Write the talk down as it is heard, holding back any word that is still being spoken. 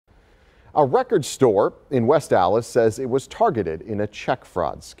A record store in West Allis says it was targeted in a check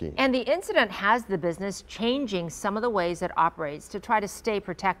fraud scheme. And the incident has the business changing some of the ways it operates to try to stay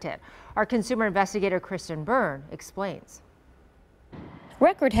protected. Our consumer investigator Kristen Byrne explains.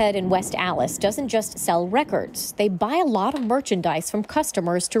 Record Head in West Allis doesn't just sell records. They buy a lot of merchandise from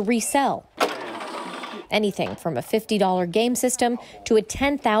customers to resell. Anything from a $50 game system to a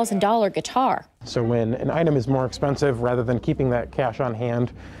 $10,000 guitar. So when an item is more expensive, rather than keeping that cash on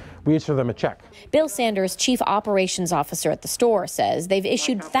hand, we issue them a check. Bill Sanders, chief operations officer at the store, says they've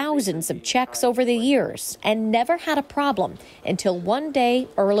issued thousands of checks over the years and never had a problem until one day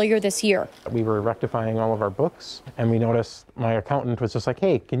earlier this year. We were rectifying all of our books, and we noticed my accountant was just like,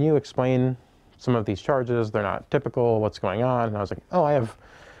 hey, can you explain some of these charges? They're not typical. What's going on? And I was like, oh, I have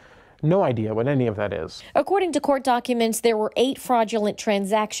no idea what any of that is. According to court documents, there were 8 fraudulent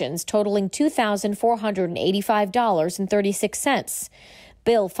transactions totaling $2,485.36.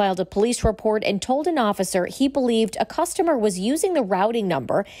 Bill filed a police report and told an officer he believed a customer was using the routing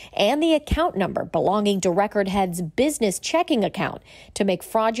number and the account number belonging to Record Head's business checking account to make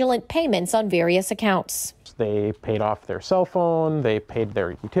fraudulent payments on various accounts. They paid off their cell phone, they paid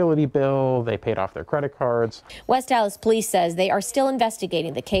their utility bill, they paid off their credit cards. West Allis police says they are still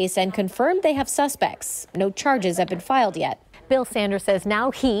investigating the case and confirmed they have suspects. No charges have been filed yet. Bill Sanders says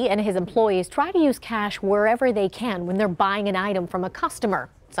now he and his employees try to use cash wherever they can when they're buying an item from a customer.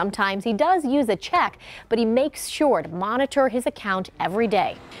 Sometimes he does use a check, but he makes sure to monitor his account every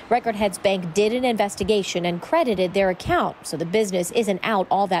day. Record Head's bank did an investigation and credited their account, so the business isn't out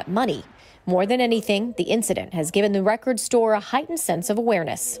all that money. More than anything, the incident has given the record store a heightened sense of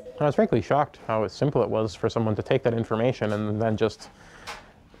awareness. I was frankly shocked how simple it was for someone to take that information and then just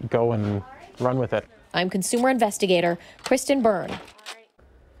go and run with it. I'm consumer investigator Kristen Byrne.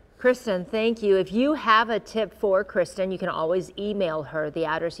 Kristen, thank you. If you have a tip for Kristen, you can always email her. The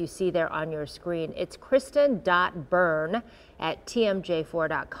address you see there on your screen. It's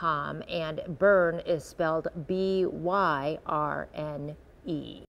kristen.byrne@tmj4.com, and Byrne is spelled B-Y-R-N-E.